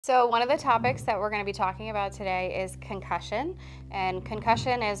So one of the topics that we're going to be talking about today is concussion. And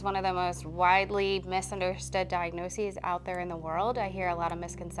concussion is one of the most widely misunderstood diagnoses out there in the world. I hear a lot of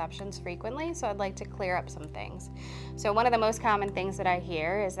misconceptions frequently, so I'd like to clear up some things. So one of the most common things that I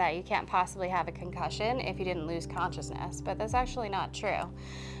hear is that you can't possibly have a concussion if you didn't lose consciousness, but that's actually not true.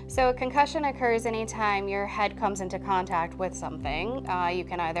 So a concussion occurs anytime your head comes into contact with something. You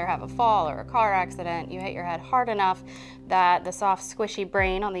can either have a fall or a car accident. You hit your head hard enough that the soft, squishy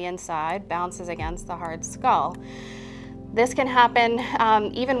brain on the inside bounces against the hard skull. This can happen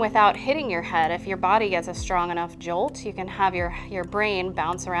even without hitting your head. If your body gets a strong enough jolt, you can have your brain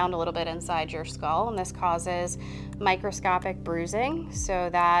bounce around a little bit inside your skull, and this causes microscopic bruising so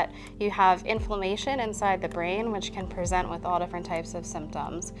that you have inflammation inside the brain, which can present with all different types of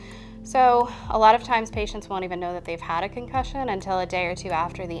symptoms. So a lot of times patients won't even know that they've had a concussion until a day or two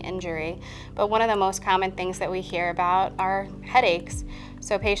after the injury. But one of the most common things that we hear about are headaches.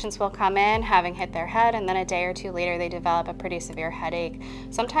 So patients will come in having hit their head, and then a day or two later they develop a pretty severe headache,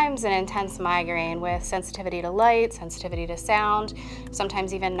 sometimes an intense migraine with sensitivity to light, sensitivity to sound,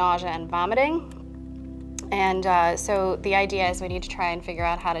 sometimes even nausea and vomiting. And so the idea is we need to try and figure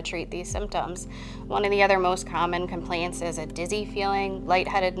out how to treat these symptoms. One of the other most common complaints is a dizzy feeling,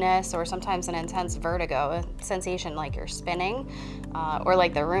 lightheadedness, or sometimes an intense vertigo, a sensation like you're spinning, or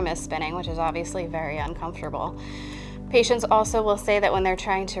like the room is spinning, which is obviously very uncomfortable. Patients also will say that when they're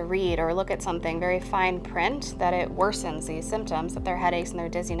trying to read or look at something very fine print, that it worsens these symptoms, that their headaches and their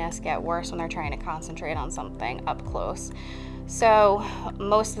dizziness get worse when they're trying to concentrate on something up close. So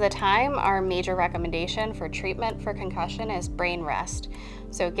most of the time, our major recommendation for treatment for concussion is brain rest.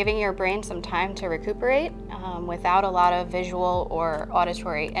 So giving your brain some time to recuperate without a lot of visual or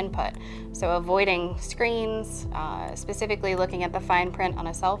auditory input. So avoiding screens, specifically looking at the fine print on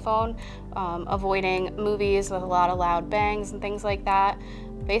a cell phone, avoiding movies with a lot of loud bangs and things like that.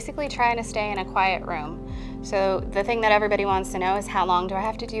 Basically trying to stay in a quiet room. So the thing that everybody wants to know is, how long do I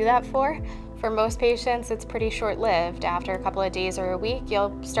have to do that for? For most patients, it's pretty short-lived. After a couple of days or a week,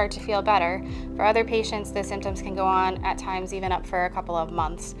 you'll start to feel better. For other patients, the symptoms can go on at times even up for a couple of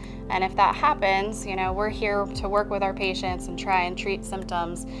months. And if that happens, we're here to work with our patients and try and treat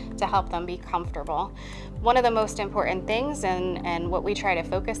symptoms to help them be comfortable. One of the most important things, and what we try to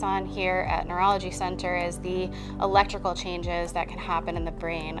focus on here at Neurology Center, is the electrical changes that can happen in the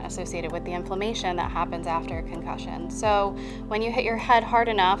brain associated with the inflammation that happens after a concussion. So when you hit your head hard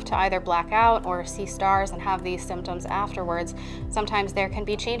enough to either black out or see stars and have these symptoms afterwards, sometimes there can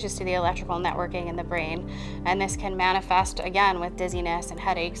be changes to the electrical networking in the brain, and this can manifest again with dizziness and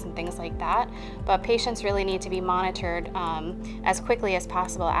headaches and things like that. But patients really need to be monitored as quickly as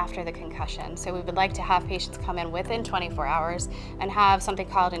possible after the concussion. So we would like to have patients come in within 24 hours and have something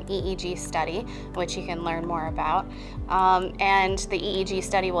called an EEG study, which you can learn more about. And the EEG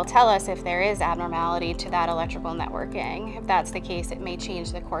study will tell us if there is abnormality to that electrical networking. If that's the case, it may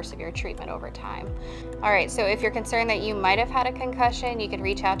change the course of your treatment over time. All right, so if you're concerned that you might have had a concussion, you can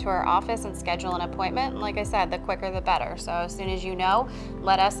reach out to our office and schedule an appointment. And like I said, the quicker the better. So as soon as you know,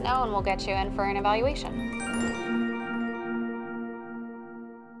 let us know and we'll get you in for an evaluation.